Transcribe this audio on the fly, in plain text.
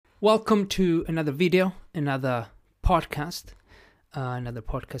Welcome to another video, another podcast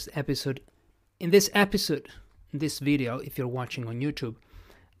episode. In this video, if you're watching on YouTube,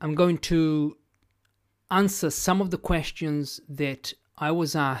 I'm going to answer some of the questions that I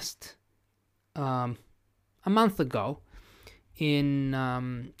was asked a month ago in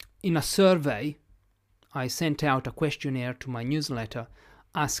a survey. I sent out a questionnaire to my newsletter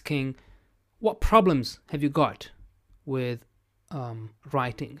asking, what problems have you got with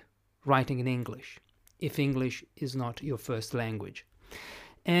writing in English, if English is not your first language?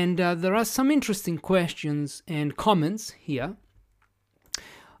 And there are some interesting questions and comments here.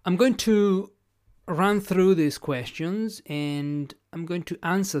 I'm going to run through these questions and I'm going to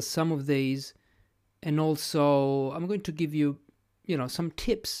answer some of these, and also I'm going to give you, some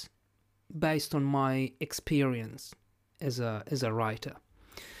tips based on my experience as a writer.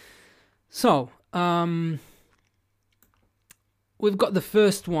 So, we've got the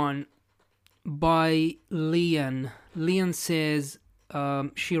first one by Leanne. Leanne says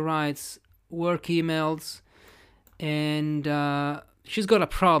she writes work emails and she's got a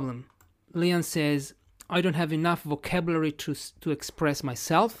problem. Leanne says, I don't have enough vocabulary to express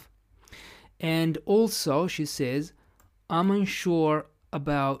myself. And also, she says, I'm unsure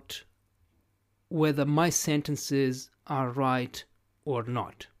about whether my sentences are right or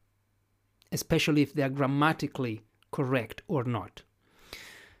not, especially if they're grammatically correct or not.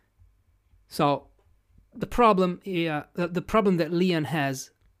 So the problem that Leanne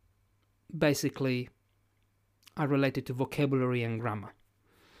has basically are related to vocabulary and grammar.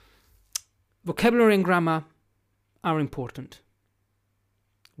 Vocabulary and grammar are important,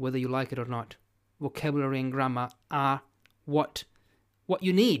 whether you like it or not. Vocabulary and grammar are what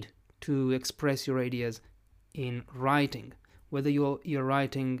you need to express your ideas in writing, whether you're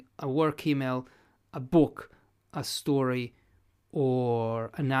writing a work email, a book, a story,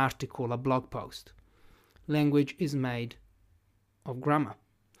 or an article, a blog post. Language is made of grammar.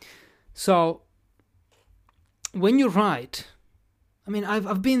 So when you write,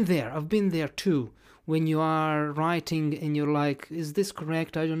 I've been there too. When you are writing and you're like, is this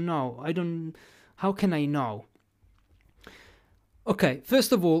correct? I don't know. How can I know? Okay,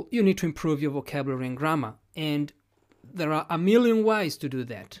 first of all, you need to improve your vocabulary and grammar, and there are a million ways to do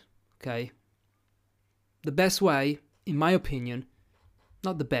that. Okay, the best way, in my opinion,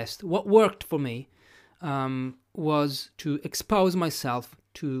 not the best, what worked for me was to expose myself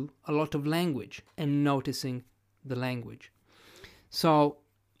to a lot of language and noticing the language. So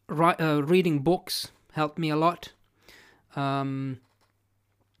reading books helped me a lot.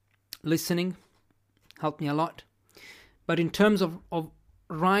 Listening helped me a lot. But in terms of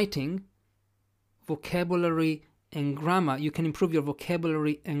writing, vocabulary and grammar, you can improve your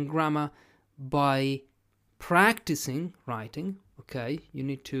vocabulary and grammar by practicing writing. Okay, you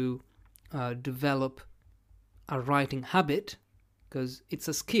need to develop a writing habit, because it's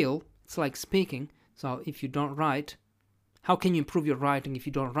a skill. It's like speaking. So if you don't write, how can you improve your writing if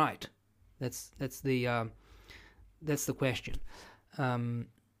you don't write? That's the question.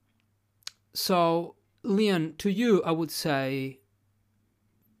 So Leon, to you, I would say,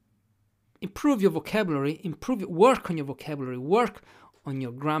 improve your vocabulary, work on your vocabulary, work on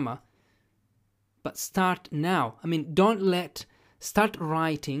your grammar, but start now. Start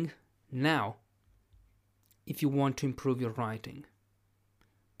writing now if you want to improve your writing,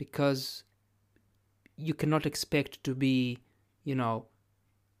 because you cannot expect to be,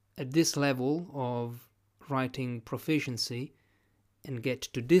 at this level of writing proficiency and get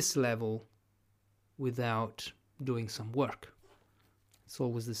to this level without doing some work. It's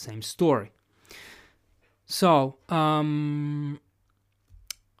always the same story. So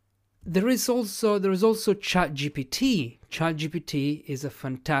there is also ChatGPT. ChatGPT is a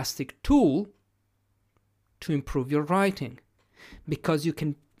fantastic tool to improve your writing, because you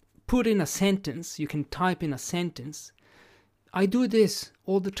can put in a sentence, you can type in a sentence. I do this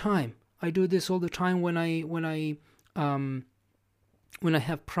all the time. when I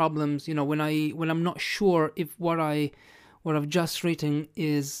have problems, when I'm not sure if what I've just written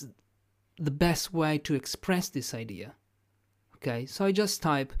is the best way to express this idea. Okay, so I just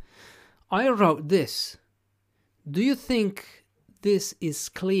type, I wrote this. Do you think this is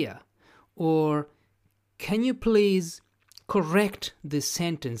clear? Or can you please correct this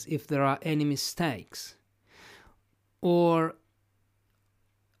sentence if there are any mistakes? Or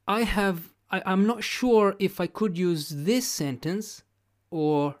I'm not sure if I could use this sentence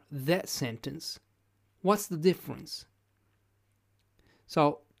or that sentence. What's the difference?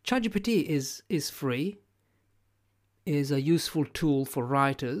 So ChatGPT is free, is a useful tool for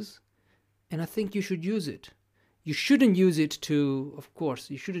writers, and I think you should use it. You shouldn't use it to, of course,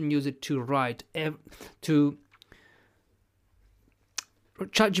 you shouldn't use it to write, to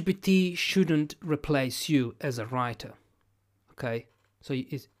ChatGPT shouldn't replace you as a writer, okay? So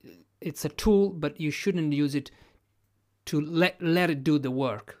it's a tool, but you shouldn't use it to let it do the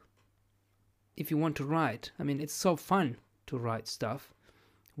work. If you want to write, I mean, it's so fun to write stuff.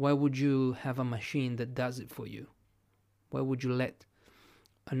 Why would you have a machine that does it for you? Why would you let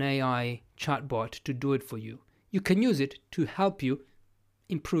an AI chatbot to do it for you? You can use it to help you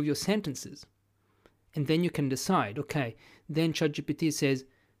improve your sentences. And then you can decide, okay, then ChatGPT says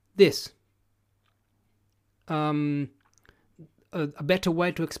this. A better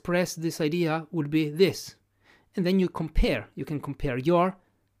way to express this idea would be this. And then you compare. You can compare your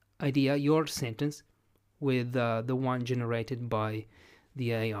idea, your sentence, with the one generated by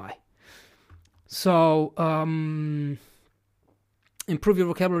the AI. So, improve your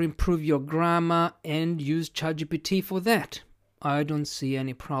vocabulary, improve your grammar, and use ChatGPT for that. I don't see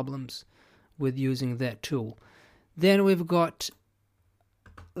any problems with using that tool. Then we've got,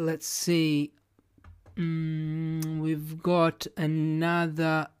 let's see, we've got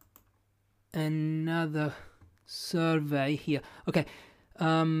another survey here. Okay,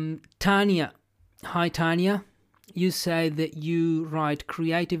 Tanya. Hi, Tanya. You say that you write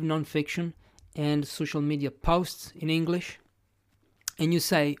creative nonfiction and social media posts in English. And you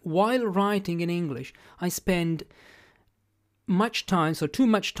say, while writing in English, I spend much time, so too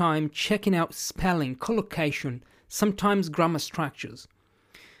much time, checking out spelling, collocation, sometimes grammar structures.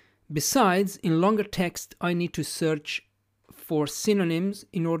 Besides, in longer text, I need to search for synonyms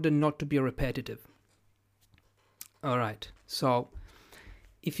in order not to be repetitive. All right, so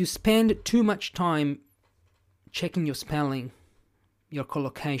if you spend too much time checking your spelling, your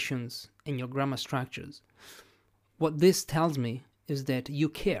collocations, and your grammar structures, what this tells me is that you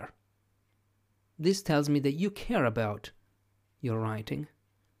care. This tells me that you care about your writing.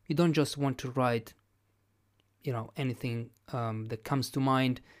 You don't just want to write, anything that comes to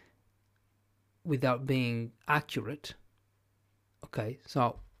mind without being accurate. Okay,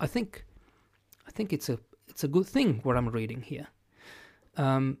 so I think it's a good thing what I'm reading here,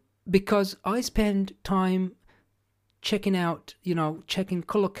 because I spend time checking out, checking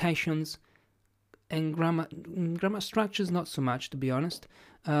collocations and grammar structures, not so much, to be honest.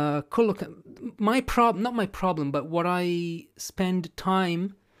 Not my problem, but what I spend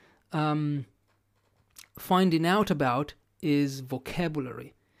time finding out about is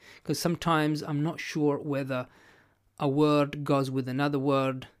vocabulary, because sometimes I'm not sure whether a word goes with another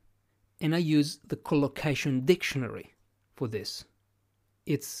word, and I use the collocation dictionary for this.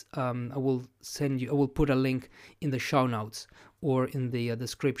 It's I will put a link in the show notes or in the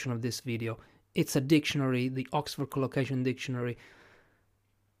description of this video. It's a dictionary, the Oxford Collocation Dictionary.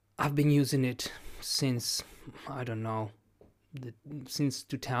 I've been using it since, I don't know, since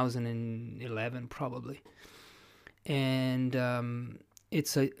 2011 probably. And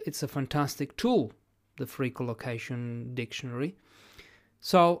it's a fantastic tool, the free collocation dictionary.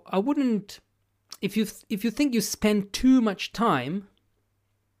 So I wouldn't, if you think you spend too much time,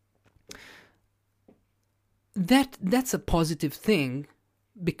 that's a positive thing,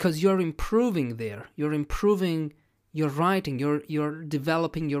 because you're improving there. You're improving your writing. You're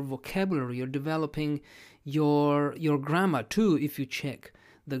developing your vocabulary. You're developing your grammar too, if you check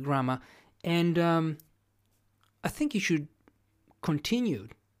the grammar. And I think you should continue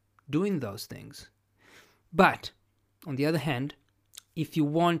doing those things. But on the other hand, if you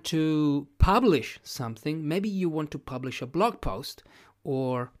want to publish something, maybe you want to publish a blog post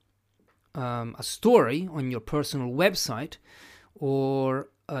or a story on your personal website, or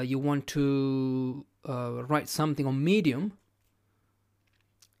you want to write something on Medium,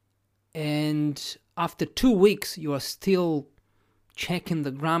 and after 2 weeks you are still checking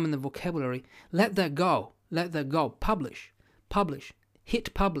the grammar and the vocabulary, let that go. Publish,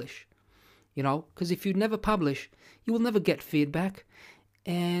 hit publish, because if you never publish, you will never get feedback,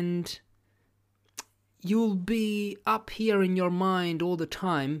 and you'll be up here in your mind all the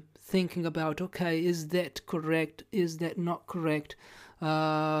time thinking about, okay, is that correct? Is that not correct?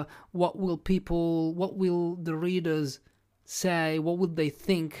 What will the readers say? What would they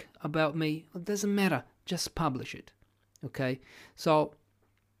think about me? It doesn't matter. Just publish it. Okay? So,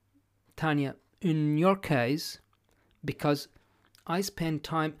 Tanya, in your case, because I spend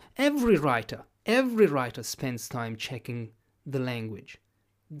time, every writer spends time checking the language.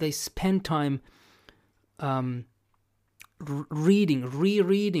 They spend time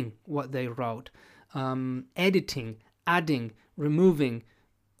rereading what they wrote, editing, adding, removing,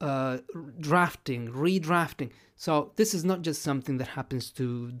 drafting, redrafting. So this is not just something that happens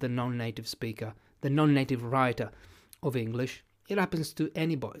to the non-native speaker. the non-native writer of English. It happens to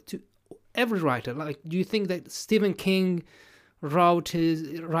anybody, to every writer. Like, do you think that Stephen King writes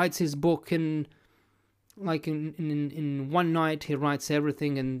his book in one night? He writes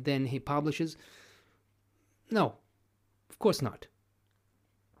everything and then he publishes? No, of course not.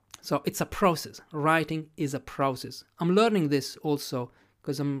 So it's a process. Writing is a process. I'm learning this also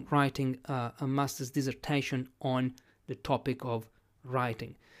because I'm writing a master's dissertation on the topic of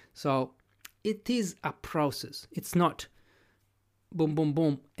writing. So it is a process. It's not boom, boom,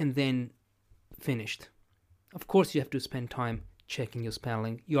 boom, and then finished. Of course, you have to spend time checking your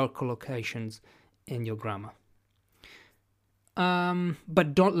spelling, your collocations, and your grammar.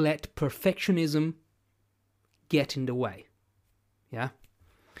 But don't let perfectionism get in the way. Yeah?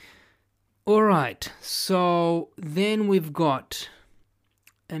 All right, so then we've got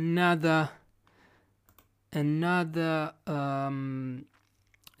another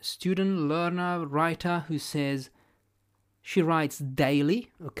student, learner, writer who says she writes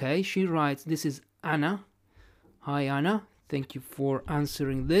daily. Okay, she writes, this is Anna. Hi, Anna. Thank you for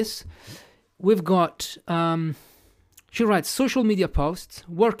answering this. We've got, she writes social media posts,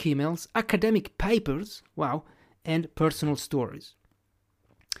 work emails, academic papers, wow, and personal stories.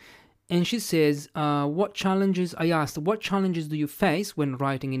 And she says, what challenges, I asked, what challenges do you face when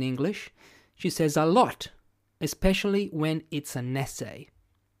writing in English? She says, a lot, especially when it's an essay.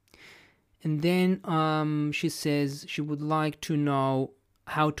 And then she says she would like to know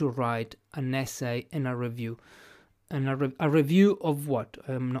how to write an essay and a review. And a review of what?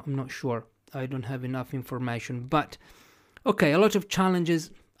 I'm not sure. I don't have enough information. But, okay, a lot of challenges.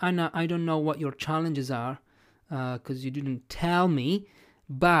 Anna, I don't know what your challenges are because you didn't tell me.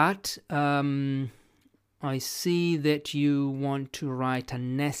 But I see that you want to write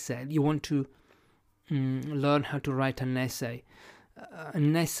an essay. You want to learn how to write an essay.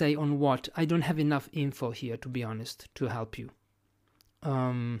 An essay on what? I don't have enough info here, to be honest, to help you.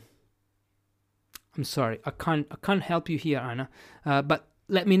 I'm sorry, I can't help you here, Anna. But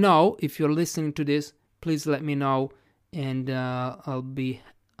let me know if you're listening to this. Please let me know, and I'll be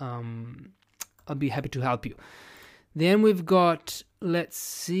happy to help you. Then we've got, let's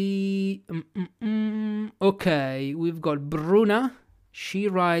see, okay, we've got Bruna. She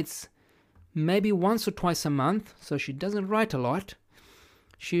writes maybe once or twice a month, so she doesn't write a lot.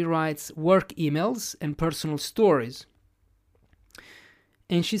 She writes work emails and personal stories.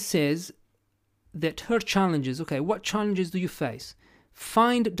 And she says that her challenges, okay, what challenges do you face?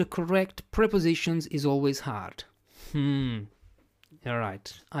 Find the correct prepositions is always hard. All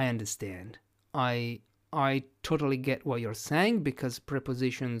right, I understand. I totally get what you're saying, because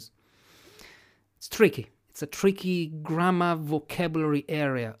prepositions, it's tricky. It's a tricky grammar vocabulary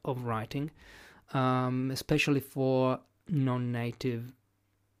area of writing, especially for non-native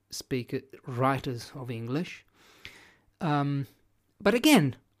writers of English. But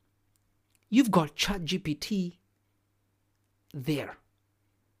again, you've got ChatGPT there.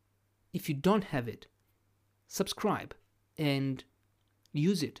 If you don't have it, subscribe and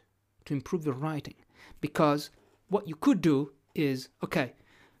use it to improve your writing. Because what you could do is, okay,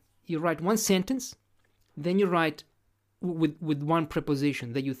 you write one sentence, then you write with one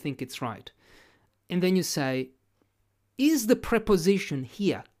preposition that you think it's right. And then you say, is the preposition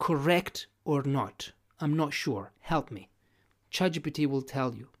here correct or not? I'm not sure. Help me. ChatGPT will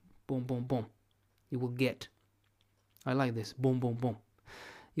tell you. Boom, boom, boom. You will get. I like this. Boom, boom, boom.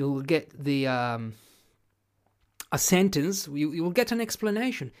 You will get the a sentence. You will get an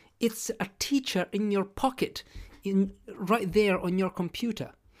explanation. It's a teacher in your pocket, right there on your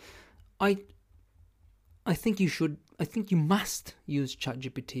computer. I think you should. I think you must use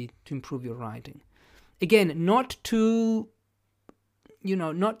ChatGPT to improve your writing. Again, not to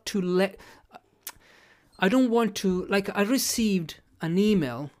let. I don't want to, like, I received an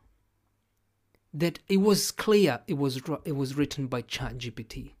email that it was clear it was written by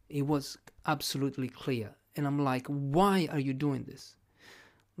ChatGPT. It was absolutely clear. And I'm like, why are you doing this?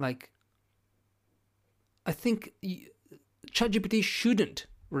 Like, I think ChatGPT shouldn't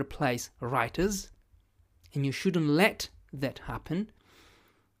replace writers, and you shouldn't let that happen,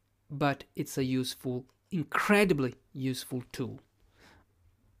 but it's a useful, incredibly useful tool.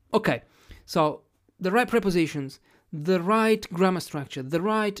 Okay, so the right prepositions, the right grammar structure, the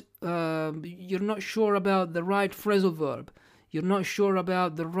right, you're not sure about the right phrasal verb, you're not sure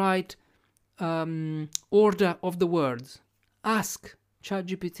about the right order of the words, ask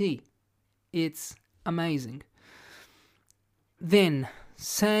ChatGPT. It's amazing. Then,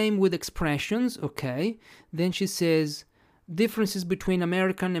 same with expressions, okay. Then she says, differences between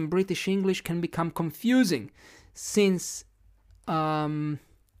American and British English can become confusing since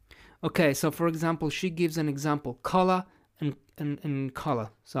Okay, so for example, she gives an example, color and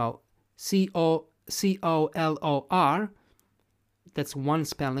color. So COLOR, that's one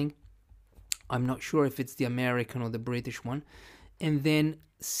spelling. I'm not sure if it's the American or the British one. And then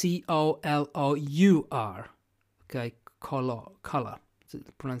COLOUR. Okay, color. So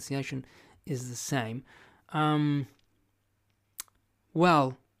the pronunciation is the same.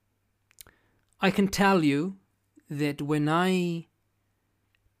 Well, I can tell you that when I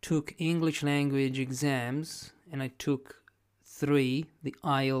took English language exams, and I took 3, the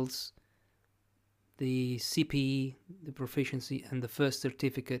IELTS, the CPE, the proficiency, and the first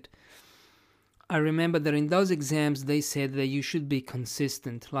certificate, I remember that in those exams they said that you should be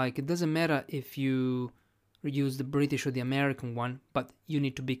consistent. Like, it doesn't matter if you use the British or the American one, but you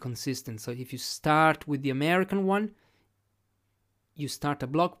need to be consistent. So if you start with the American one, you start a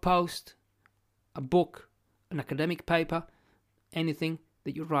blog post, a book, an academic paper, anything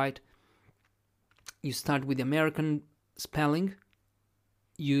that you write, you start with the American spelling,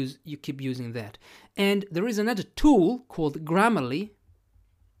 you keep using that. And there is another tool called Grammarly,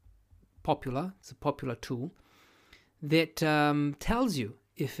 it's a popular tool, that tells you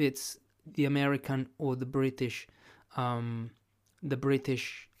if it's the American or the British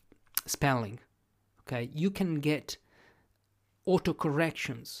spelling. Okay, you can get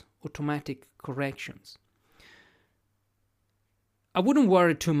automatic corrections. I wouldn't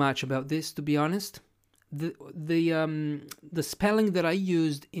worry too much about this, to be honest. The spelling that I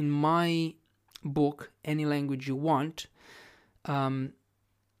used in my book, Any Language You Want,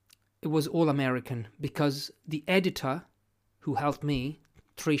 it was all American, because the editor who helped me,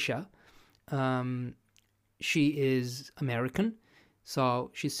 Trisha, she is American.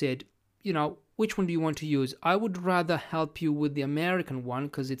 So she said, which one do you want to use? I would rather help you with the American one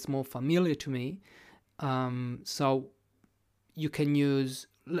because it's more familiar to me. So you can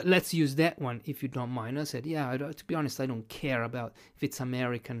let's use that one if you don't mind. I said, yeah, to be honest, I don't care about if it's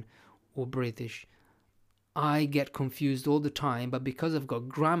American or British. I get confused all the time, but because I've got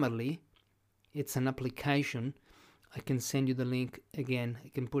Grammarly, it's an application. I can send you the link again. I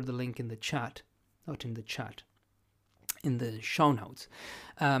can put the link in the chat, not in the chat, in the show notes.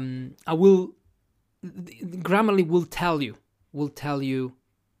 Grammarly will tell you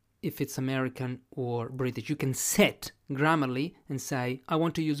if it's American or British. You can set Grammarly and say, I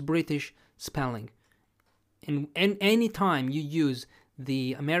want to use British spelling. And any time you use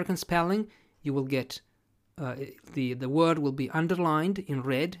the American spelling, you will get the word will be underlined in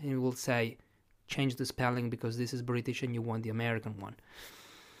red, and it will say, change the spelling because this is British and you want the American one.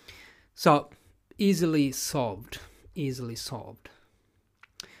 So, easily solved.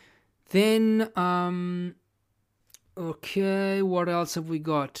 Then, okay, what else have we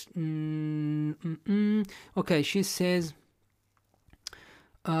got? Okay, she says,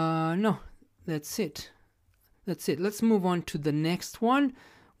 no, that's it. Let's move on to the next one.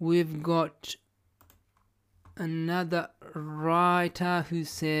 We've got another writer who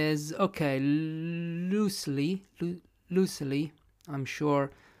says, okay, loosely, I'm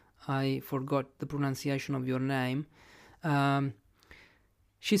sure I forgot the pronunciation of your name.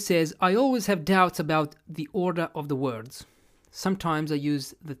 She says, I always have doubts about the order of the words. Sometimes I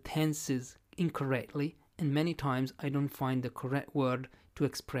use the tenses incorrectly, and many times I don't find the correct word to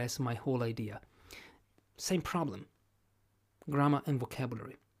express my whole idea. Same problem. Grammar and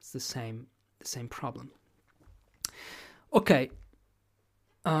vocabulary. It's the same problem. Okay.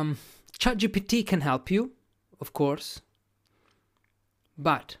 ChatGPT can help you, of course.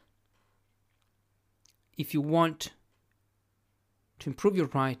 But if you want to improve your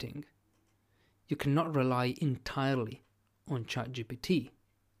writing, you cannot rely entirely on ChatGPT.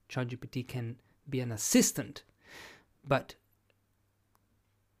 ChatGPT can be an assistant, but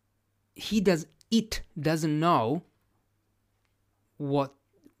it doesn't know what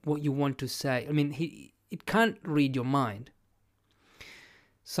you want to say. I mean, it can't read your mind.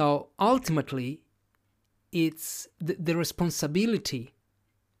 So ultimately, it's the responsibility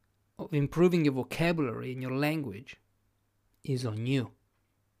of improving your vocabulary in your language is on you,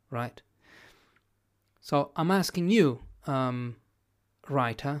 right? So I'm asking you,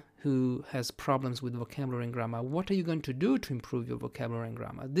 writer who has problems with vocabulary and grammar, what are you going to do to improve your vocabulary and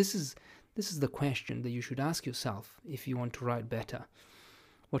grammar? This is the question that you should ask yourself if you want to write better.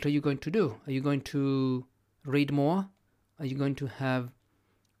 What are you going to do? Are you going to read more? Are you going to have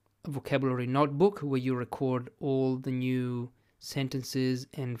a vocabulary notebook where you record all the new sentences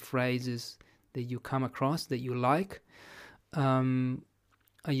and phrases that you come across that you like? Are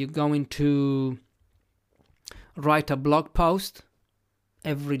you going to write a blog post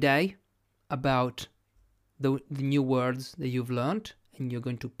every day about the new words that you've learned and you're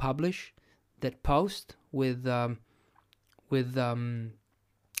going to publish that post with an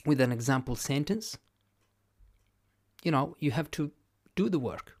example sentence, you have to do the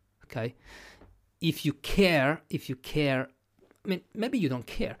work, okay? If you care, I mean, maybe you don't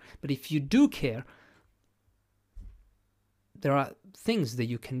care, but if you do care, there are things that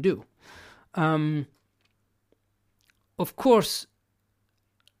you can do. Of course,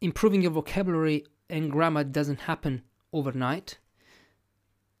 improving your vocabulary and grammar doesn't happen overnight.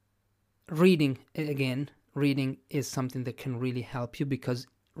 Reading is something that can really help you, because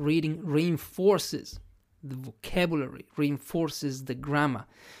reading reinforces the vocabulary, reinforces the grammar,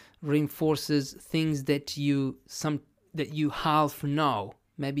 reinforces things that you half know.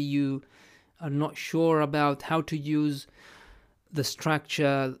 Maybe you are not sure about how to use the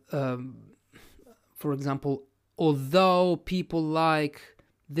structure. For example, although people like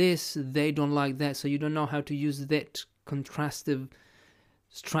this, they don't like that, so you don't know how to use that contrastive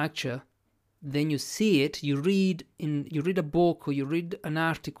structure. Then you see it, you read a book or you read an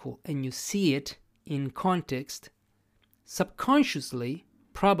article, and you see it in context, subconsciously,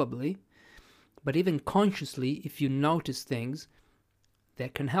 probably, but even consciously, if you notice things,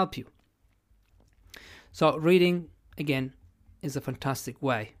 that can help you. So reading, again, is a fantastic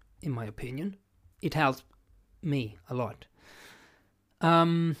way, in my opinion. It helps me a lot.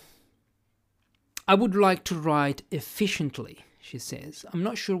 I would like to write efficiently, she says. I'm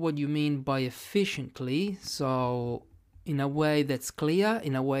not sure what you mean by efficiently, so in a way that's clear,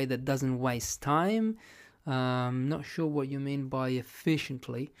 in a way that doesn't waste time. Not sure what you mean by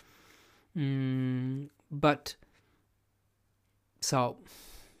efficiently. But, so,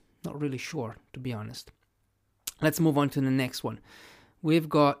 not really sure, to be honest. Let's move on to the next one. We've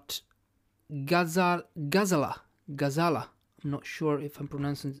got Gazala. I'm not sure if I'm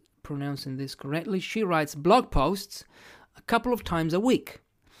pronouncing this correctly. She writes blog posts a couple of times a week.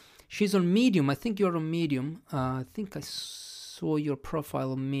 She's on Medium. I think you're on Medium. I think I saw your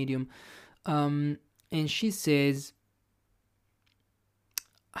profile on Medium. And she says,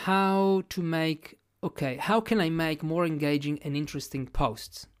 how can I make more engaging and interesting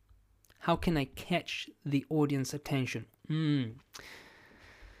posts? How can I catch the audience attention?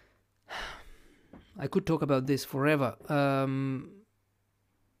 I could talk about this forever.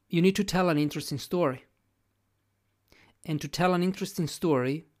 You need to tell an interesting story. And to tell an interesting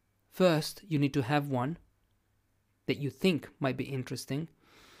story, first, you need to have one that you think might be interesting.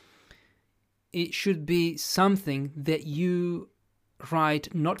 It should be something that you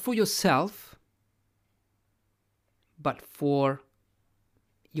write not for yourself, but for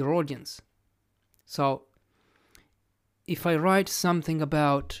your audience. So, if I write something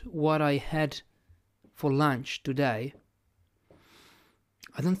about what I had for lunch today,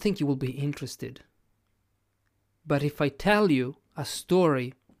 I don't think you will be interested. But if I tell you a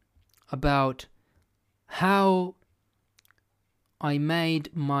story about how I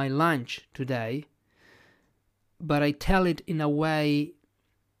made my lunch today, but I tell it in a way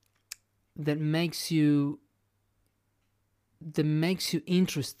that makes you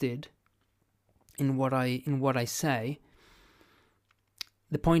interested in what I say,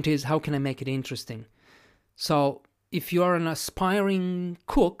 the point is, how can I make it interesting? So if you're an aspiring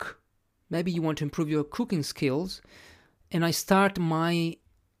cook, maybe you want to improve your cooking skills, and I start my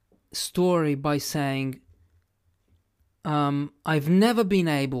story by saying, I've never been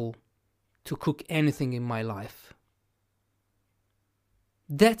able to cook anything in my life.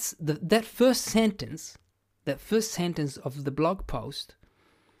 That first sentence of the blog post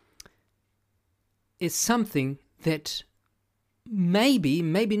is something that maybe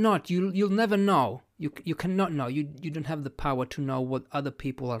not, you'll never know. You cannot know. You don't have the power to know what other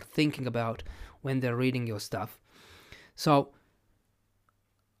people are thinking about when they're reading your stuff. So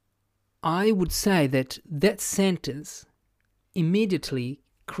I would say that sentence immediately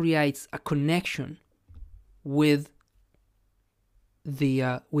creates a connection with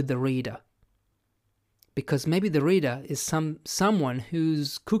the reader, because maybe the reader is someone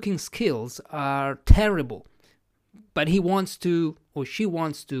whose cooking skills are terrible, but he wants to, or she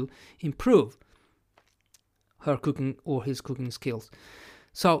wants to, improve her cooking or his cooking skills.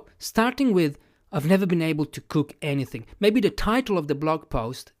 So starting with, I've never been able to cook anything. Maybe the title of the blog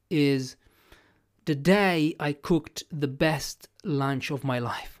post is The Day I Cooked the Best Lunch of My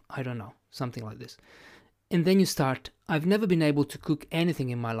Life. I don't know, something like this. And then you start, I've never been able to cook anything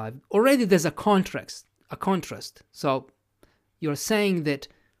in my life. Already there's a contrast. So you're saying that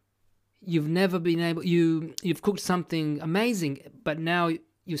you've never been able, you've cooked something amazing, but now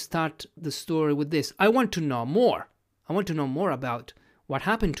you start the story with this. I want to know more. I want to know more about what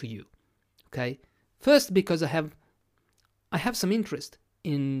happened to you. Okay? First, because I have I have some interest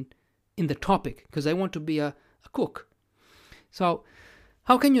in the topic because I want to be a cook. So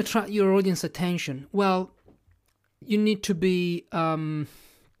how can you attract your audience attention? Well, you need to be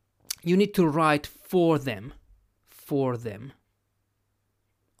you need to write for them,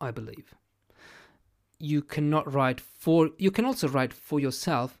 I believe. You cannot write for, you can also write for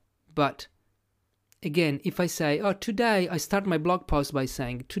yourself, but again, if I say, oh, today, I start my blog post by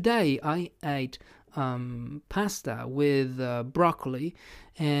saying, today I ate pasta with broccoli,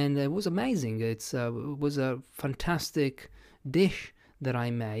 and it was amazing. It was a fantastic dish that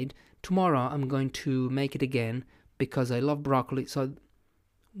I made. Tomorrow I'm going to make it again because I love broccoli. So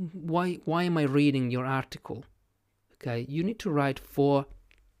why am I reading your article? Okay, you need to write for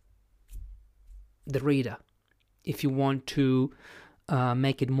the reader if you want to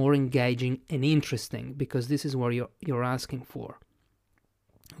make it more engaging and interesting, because this is what you're asking for.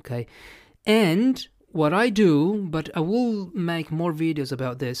 Okay, and what I do, but I will make more videos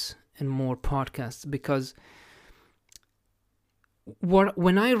about this and more podcasts, because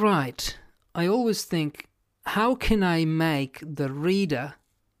when I write, I always think, how can I make the reader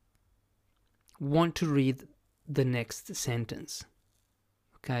want to read the next sentence?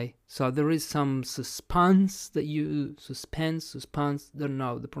 Okay, so there is some suspense, don't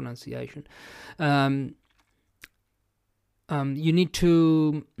know the pronunciation. You need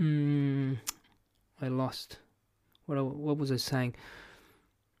to, I lost, what was I saying?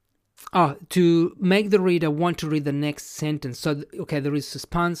 To make the reader want to read the next sentence. So, okay, there is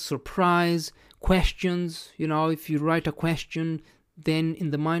suspense, surprise, questions. You know, if you write a question, then in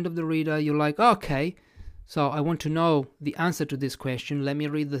the mind of the reader, you're like, okay, so I want to know the answer to this question. Let me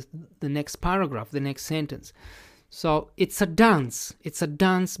read the next paragraph, the next sentence. So it's a dance. It's a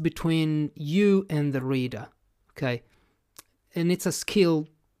dance between you and the reader, okay? And it's a skill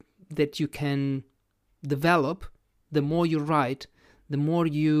that you can develop. The more you write, the more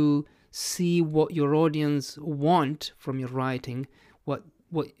you see what your audience want from your writing, what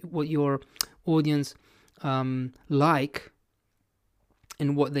your audience like,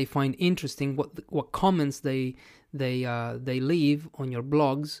 and what they find interesting, what comments they leave on your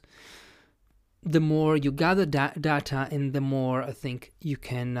blogs. The more you gather data, and the more I think you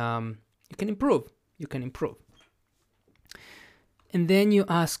can improve. You can improve. And then you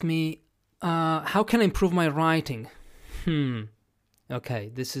ask me, how can I improve my writing? Okay,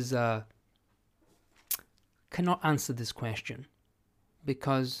 this is cannot answer this question,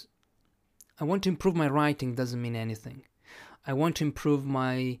 because I want to improve my writing doesn't mean anything. I want to improve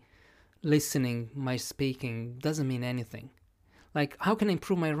my listening, my speaking, doesn't mean anything. Like, how can I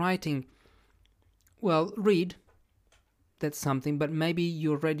improve my writing? Well, read. That's something, but maybe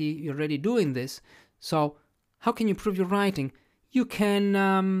you're already doing this. So how can you improve your writing? You can,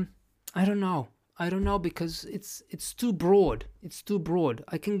 I don't know, because it's too broad. It's too broad.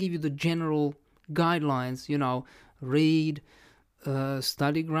 I can give you the general guidelines, read,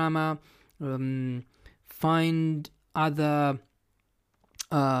 study grammar, find other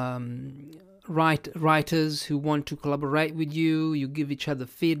writers who want to collaborate with you. You give each other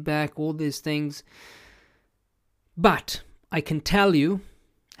feedback, all these things. But I can tell you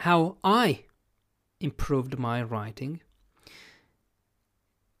how I improved my writing.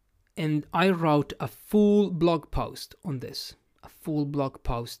 And I wrote a full blog post on this,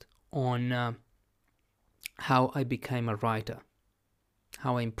 how I became a writer,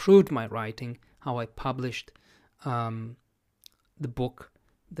 how I improved my writing, how I published the book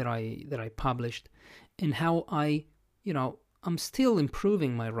that I published, and how I'm still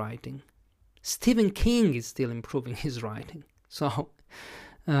improving my writing. Stephen King is still improving his writing. So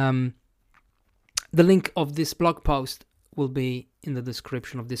the link of this blog post will be in the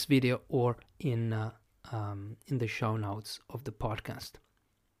description of this video, or in the show notes of the podcast.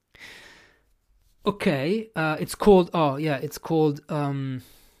 Okay, it's called a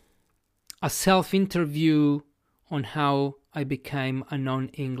self-interview on how I became a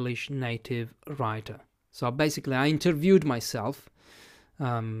non-English native writer. So basically, I interviewed myself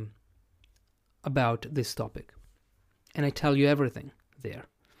about this topic, and I tell you everything there.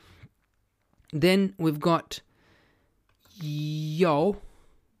 Then we've got Yo,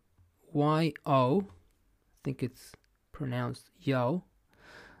 Y-O, I think it's pronounced Yo.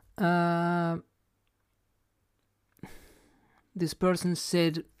 This person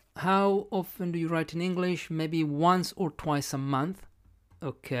said, how often do you write in English? Maybe once or twice a month.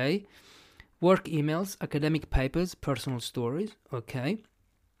 Okay. Work emails, academic papers, personal stories. Okay.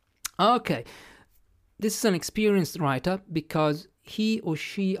 Okay. This is an experienced writer, because he or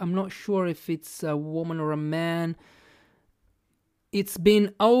she, I'm not sure if it's a woman or a man, It's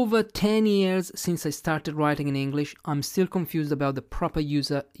been over 10 years since I started writing in English. I'm still confused about the proper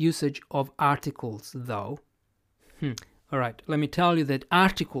usage of articles, though. All right, let me tell you that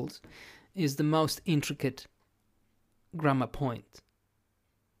articles is the most intricate grammar point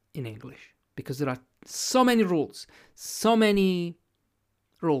in English, because there are so many rules.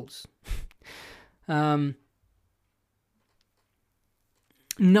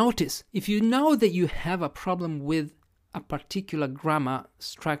 Notice, if you know that you have a problem with a particular grammar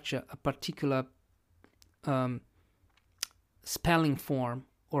structure, a particular spelling form,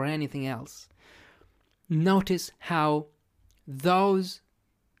 or anything else, notice how those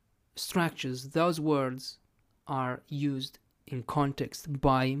structures, those words, are used in context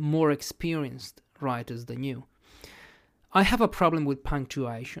by more experienced writers than you. I have a problem with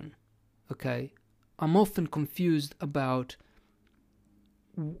punctuation, okay? I'm often confused about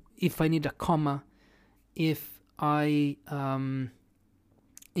if I need a comma, if I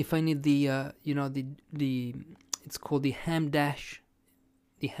need the it's called the ham dash.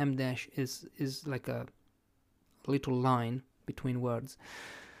 The ham dash is like a little line between words.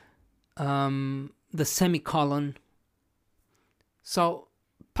 The semicolon. So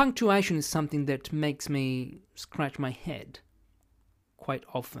punctuation is something that makes me scratch my head quite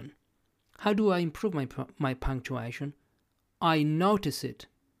often. How do I improve my punctuation? I notice it.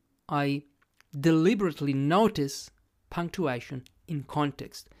 I deliberately notice punctuation in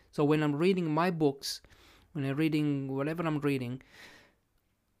context. So when I'm reading my books, when I'm reading whatever I'm reading,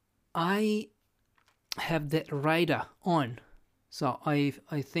 I have that radar on. So I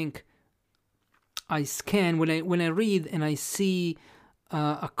think I scan when I read and I see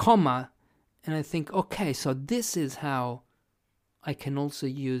a comma, and I think, okay, so this is how I can also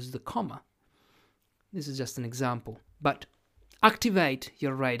use the comma. This is just an example, but activate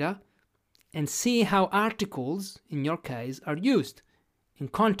your radar and see how articles, in your case, are used in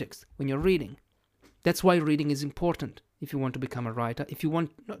context when you're reading. That's why reading is important if you want to become a writer, if you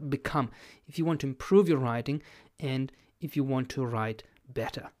want to improve your writing, and if you want to write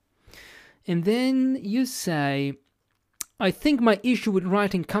better. And then you say, I think my issue with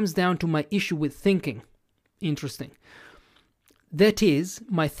writing comes down to my issue with thinking. Interesting. That is,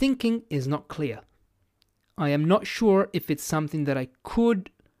 my thinking is not clear. I am not sure if it's something that I could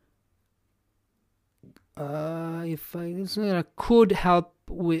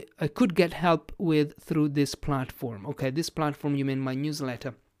get help with through this platform. Okay, this platform, you mean my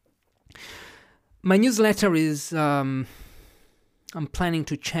newsletter. My newsletter is I'm planning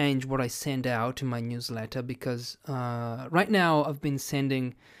to change what I send out in my newsletter, because right now I've been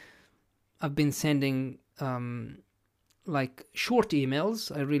sending like short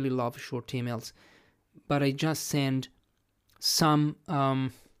emails. I really love short emails, but I just send some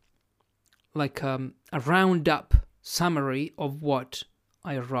a roundup summary of what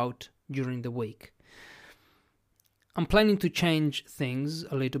I wrote during the week. I'm planning to change things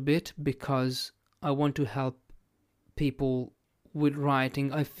a little bit because I want to help people with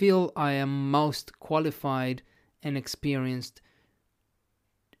writing. I feel I am most qualified and experienced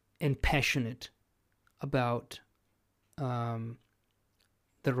and passionate about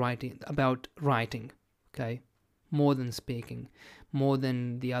writing, okay? More than speaking, more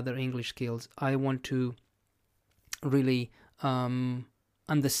than the other English skills. I want to really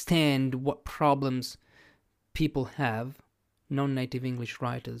understand what problems people have, non-native English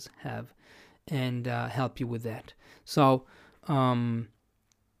writers have, and help you with that. So I'm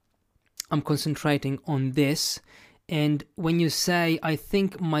concentrating on this. And when you say, I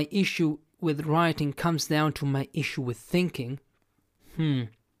think my issue with writing comes down to my issue with thinking,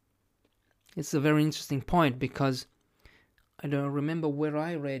 it's a very interesting point, because I don't remember where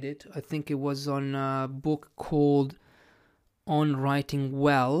I read it. I think it was on a book called On Writing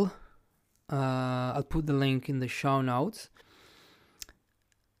Well. I'll put the link in the show notes.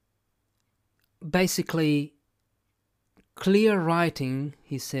 Basically, clear writing,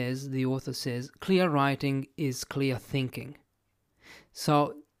 the author says, clear writing is clear thinking.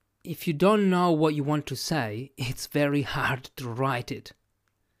 So if you don't know what you want to say, it's very hard to write it.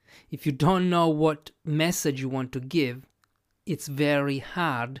 If you don't know what message you want to give, it's very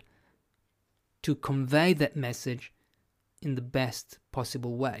hard to convey that message in the best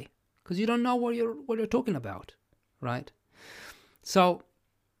possible way, because you don't know what you're talking about, right? So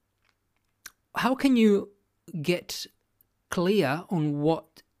how can you get clear on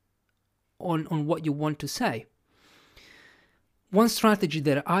what you want to say? One strategy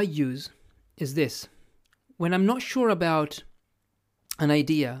that I use is this. When I'm not sure about an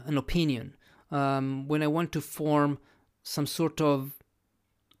idea, an opinion, when I want to form some sort of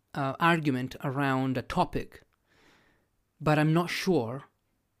argument around a topic, but I'm not sure,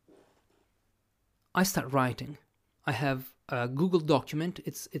 I start writing. I have a Google document,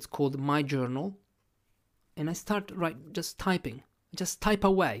 it's called My Journal, and I start just typing. Just type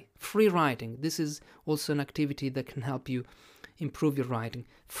away. Free writing. This is also an activity that can help you improve your writing.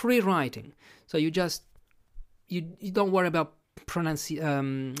 Free writing. So you don't worry about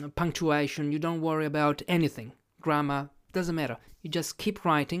punctuation. You don't worry about anything. Grammar. Doesn't matter. You just keep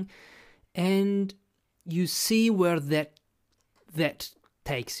writing, and you see where that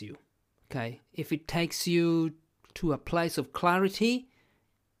takes you. Okay? If it takes you to a place of clarity,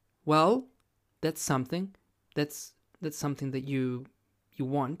 well, that's something. That's something that you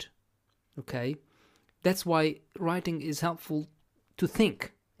want, okay? That's why writing is helpful to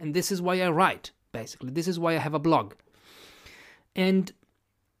think, and this is why I write, basically. This is why I have a blog. And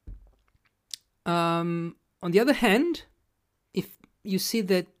on the other hand, if you see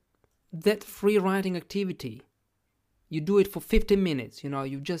that free writing activity, you do it for 15 minutes,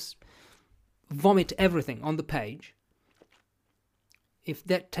 you just vomit everything on the page. If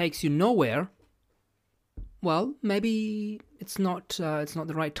that takes you nowhere, well, maybe it's not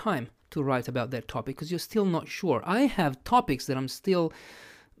the right time to write about that topic, because you're still not sure. I have topics that I'm still,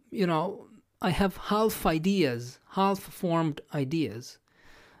 I have half-formed ideas.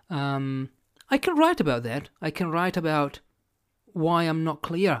 I can write about that. I can write about why I'm not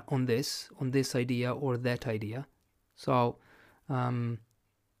clear on this idea or that idea. So,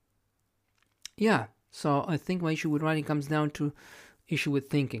 yeah. So I think my issue with writing comes down to issue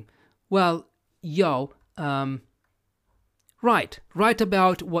with thinking. Well, write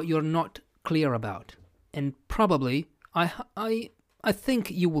about what you're not clear about, and probably I think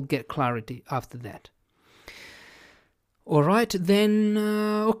you will get clarity after that. All right, then.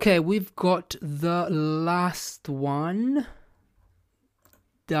 Okay, we've got the last one.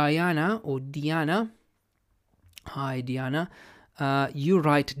 Diana. Hi, Diana. You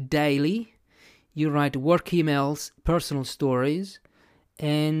write daily. You write work emails, personal stories,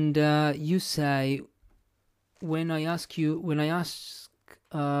 and you say, when I ask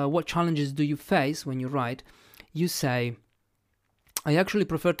what challenges do you face when you write, you say, I actually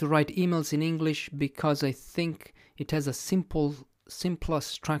prefer to write emails in English because I think it has a simpler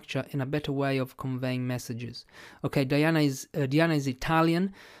structure and a better way of conveying messages. Okay, Diana is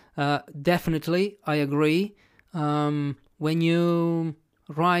Italian. Definitely, I agree. When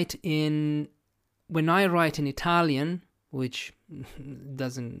I write in Italian, which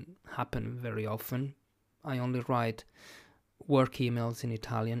doesn't happen very often, I only write work emails in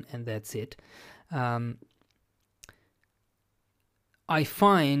Italian, and that's it. I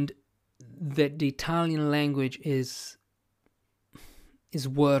find that the Italian language is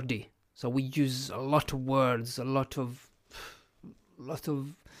wordy. So we use a lot of words, a lot of words.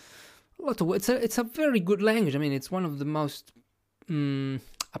 It's a very good language. I mean, it's one of the most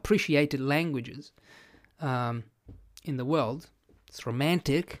appreciated languages in the world. It's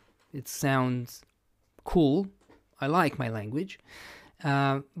romantic. It sounds cool. I like my language.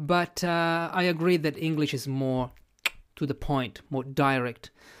 But I agree that English is more to the point, more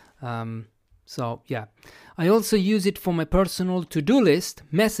direct. So, yeah. I also use it for my personal to-do list,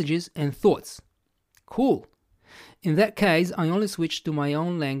 messages, and thoughts. Cool. In that case, I only switch to my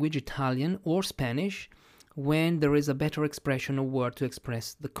own language, Italian or Spanish, when there is a better expression or word to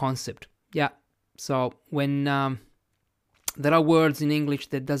express the concept. Yeah. So, when there are words in English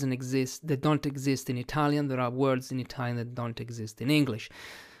that don't exist in Italian, there are words in Italian that don't exist in English,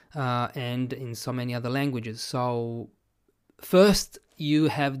 and in so many other languages. So, first you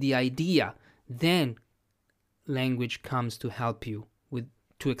have the idea, then language comes to help you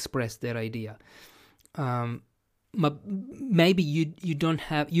to express that idea. Maybe you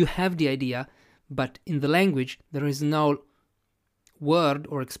have the idea, but in the language there is no word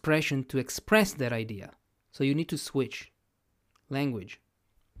or expression to express that idea. So you need to switch language.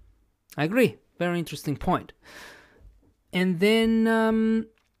 I agree. Very interesting point. And then,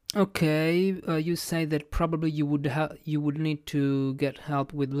 you say that probably you would need to get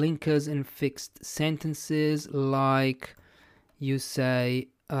help with linkers and fixed sentences, like you say,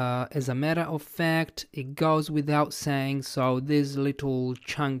 as a matter of fact, it goes without saying. So these little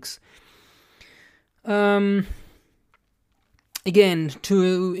chunks. Again,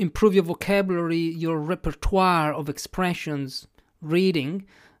 to improve your vocabulary, your repertoire of expressions, reading.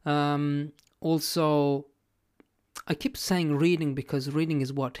 Also, I keep saying reading because reading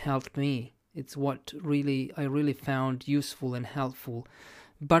is what helped me. It's what I really found useful and helpful.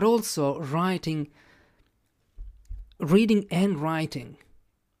 But also reading and writing.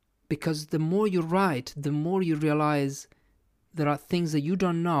 Because the more you write, the more you realize there are things that you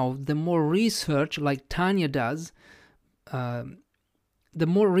don't know. The more research, like Tanya does, the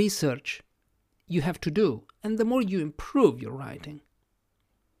more research you have to do, and the more you improve your writing.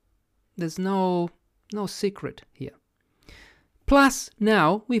 There's no secret here. Plus,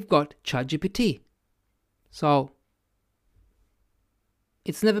 now we've got ChatGPT. So,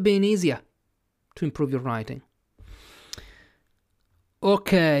 it's never been easier to improve your writing.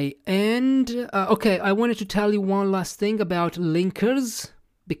 Okay, and I wanted to tell you one last thing about linkers,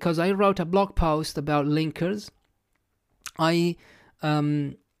 because I wrote a blog post about linkers. I've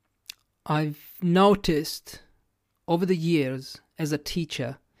noticed over the years as a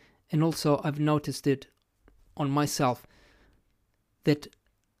teacher, and also I've noticed it on myself, that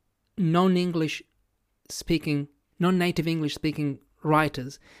non-native English speaking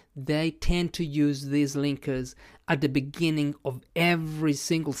writers, they tend to use these linkers at the beginning of every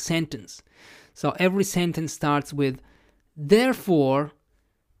single sentence. So every sentence starts with therefore,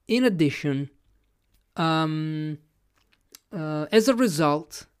 in addition, as a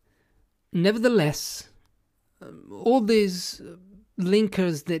result, nevertheless, all these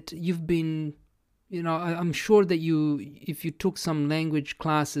linkers that you've been, I'm sure that if you took some language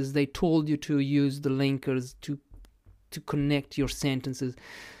classes, they told you to use the linkers to connect your sentences,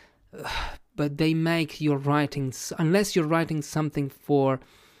 but they make your writing, unless you're writing something for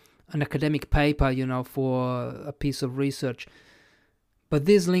an academic paper, for a piece of research, but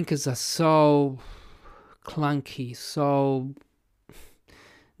these linkers are so clunky, so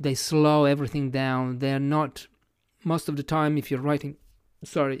they slow everything down. They're not, most of the time, if you're writing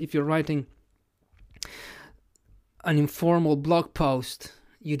an informal blog post,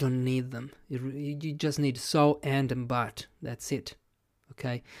 you don't need them. You just need so, and but. That's it.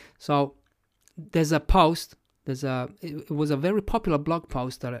 Okay? So there's a post, it was a very popular blog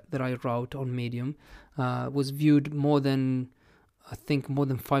post that I wrote on Medium. Was viewed more than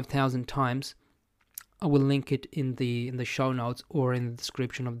 5,000 times. I will link it in the show notes or in the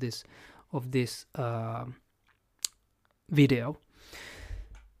description of this video.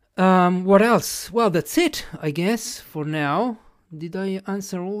 What else? Well, that's it, I guess, for now. Did I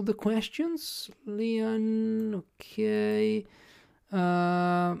answer all the questions, Leon? Okay.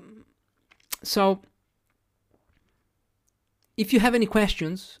 So, if you have any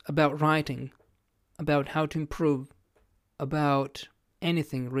questions about writing, about how to improve, about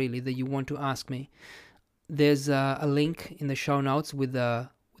anything really that you want to ask me, there's a link in the show notes with a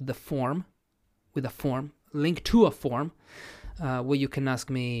link to a form where you can ask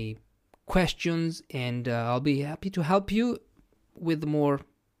me questions, and I'll be happy to help you with more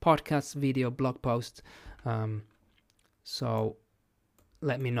podcasts, video, blog posts. So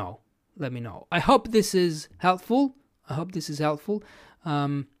let me know. I hope this is helpful.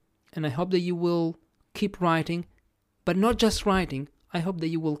 And I hope that you will keep writing, but not just writing. I hope that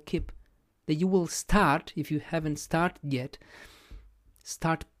you will start, if you haven't started yet,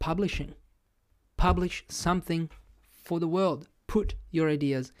 start publishing. Publish something for the world. Put your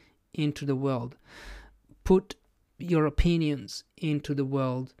ideas into the world. Put your opinions into the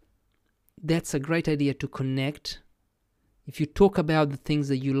world. That's a great idea to connect. If you talk about the things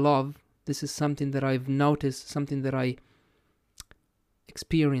that you love, this is something that I've noticed, something that I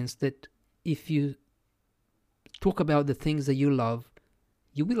experienced, that if you talk about the things that you love,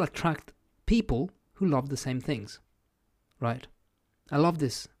 you will attract people who love the same things, right? I love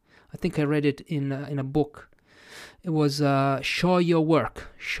this. I think I read it in a book. It was Show Your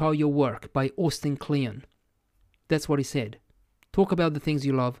Work by Austin Kleon. That's what he said. Talk about the things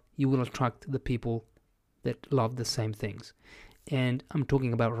you love, you will attract the people that love the same things. And I'm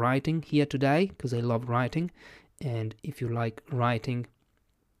talking about writing here today because I love writing. And if you like writing,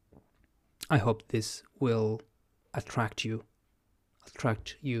 I hope this will attract you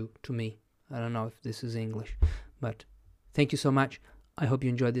to me. I don't know if this is English, but thank you so much. I hope you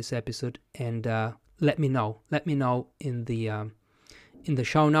enjoyed this episode, and let me know in the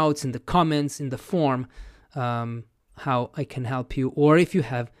show notes, in the comments, in the form, how I can help you, or if you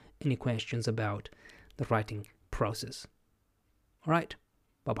have any questions about the writing process. All right,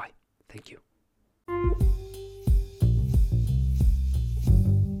 bye-bye. Thank you.